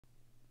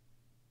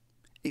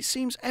It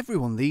seems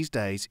everyone these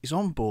days is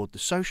on board the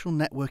social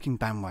networking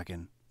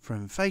bandwagon,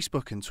 from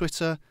Facebook and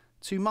Twitter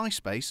to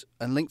MySpace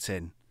and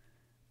LinkedIn.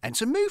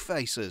 Enter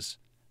Moofaces!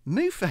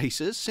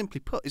 Moofaces, simply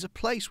put, is a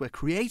place where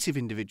creative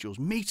individuals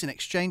meet and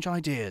exchange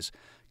ideas,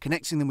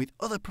 connecting them with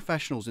other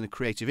professionals in the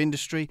creative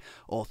industry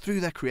or through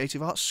their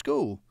creative arts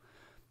school.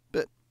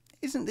 But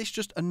isn't this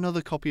just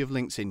another copy of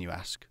LinkedIn, you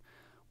ask?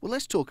 Well,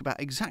 let's talk about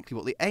exactly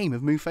what the aim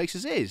of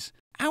Moofaces is.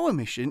 Our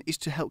mission is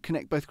to help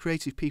connect both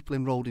creative people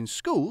enrolled in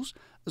schools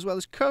as well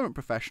as current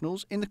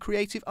professionals in the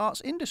creative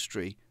arts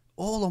industry,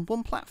 all on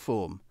one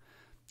platform.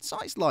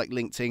 Sites like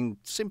LinkedIn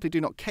simply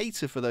do not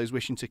cater for those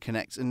wishing to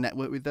connect and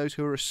network with those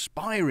who are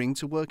aspiring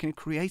to work in a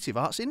creative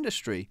arts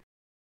industry.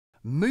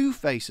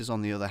 Moofaces,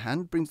 on the other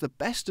hand, brings the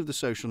best of the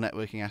social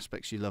networking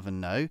aspects you love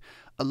and know,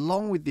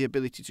 along with the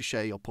ability to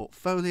share your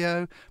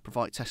portfolio,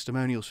 provide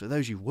testimonials for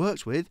those you've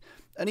worked with,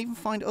 and even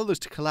find others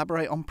to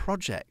collaborate on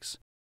projects.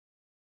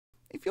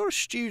 If you're a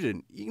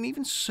student, you can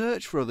even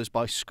search for others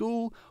by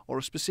school or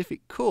a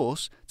specific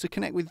course to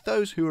connect with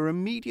those who are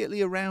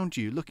immediately around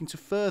you looking to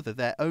further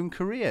their own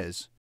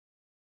careers.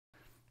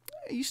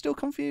 Are you still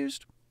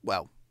confused?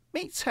 Well,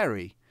 meet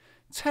Terry.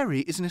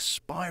 Terry is an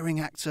aspiring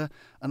actor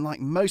and,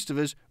 like most of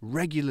us,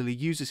 regularly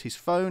uses his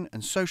phone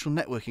and social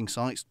networking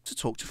sites to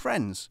talk to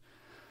friends.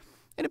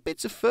 In a bid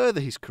to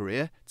further his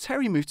career,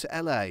 Terry moved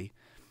to LA.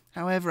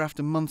 However,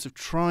 after months of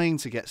trying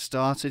to get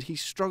started, he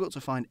struggled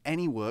to find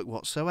any work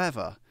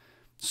whatsoever.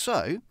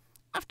 So,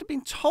 after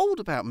being told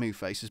about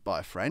Moofaces by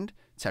a friend,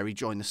 Terry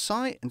joined the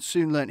site and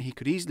soon learnt he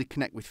could easily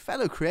connect with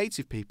fellow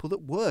creative people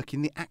that work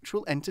in the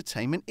actual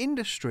entertainment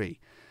industry.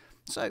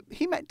 So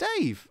he met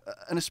Dave,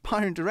 an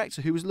aspiring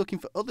director who was looking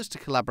for others to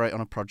collaborate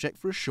on a project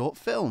for a short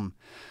film.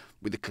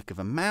 With the click of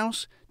a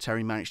mouse,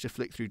 Terry managed to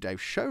flick through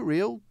Dave's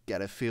showreel,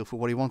 get a feel for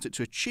what he wanted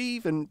to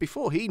achieve, and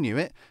before he knew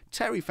it,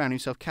 Terry found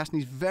himself casting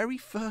his very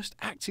first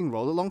acting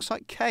role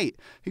alongside Kate,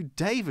 who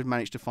Dave had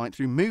managed to find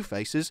through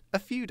Moofaces a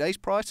few days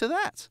prior to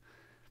that.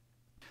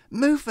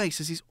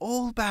 Moofaces is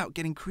all about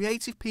getting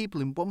creative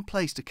people in one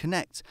place to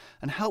connect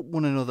and help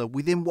one another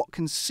within what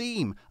can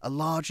seem a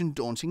large and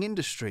daunting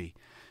industry.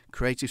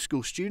 Creative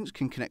school students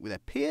can connect with their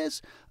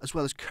peers, as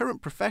well as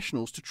current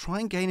professionals to try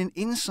and gain an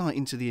insight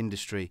into the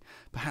industry,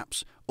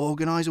 perhaps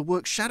organise a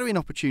work shadowing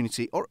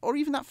opportunity, or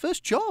even that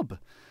first job.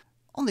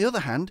 On the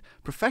other hand,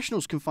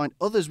 professionals can find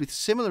others with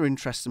similar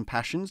interests and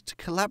passions to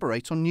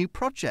collaborate on new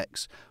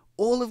projects,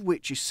 all of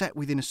which is set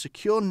within a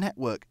secure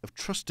network of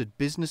trusted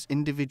business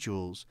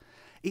individuals.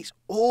 It's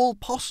all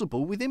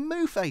possible within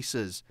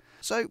Moofaces.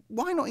 So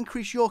why not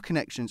increase your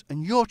connections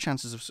and your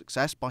chances of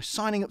success by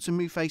signing up to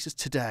Moofaces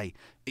today?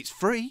 It's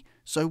free,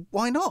 so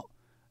why not?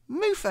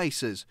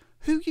 Moofaces,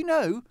 who you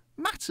know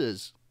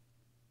matters.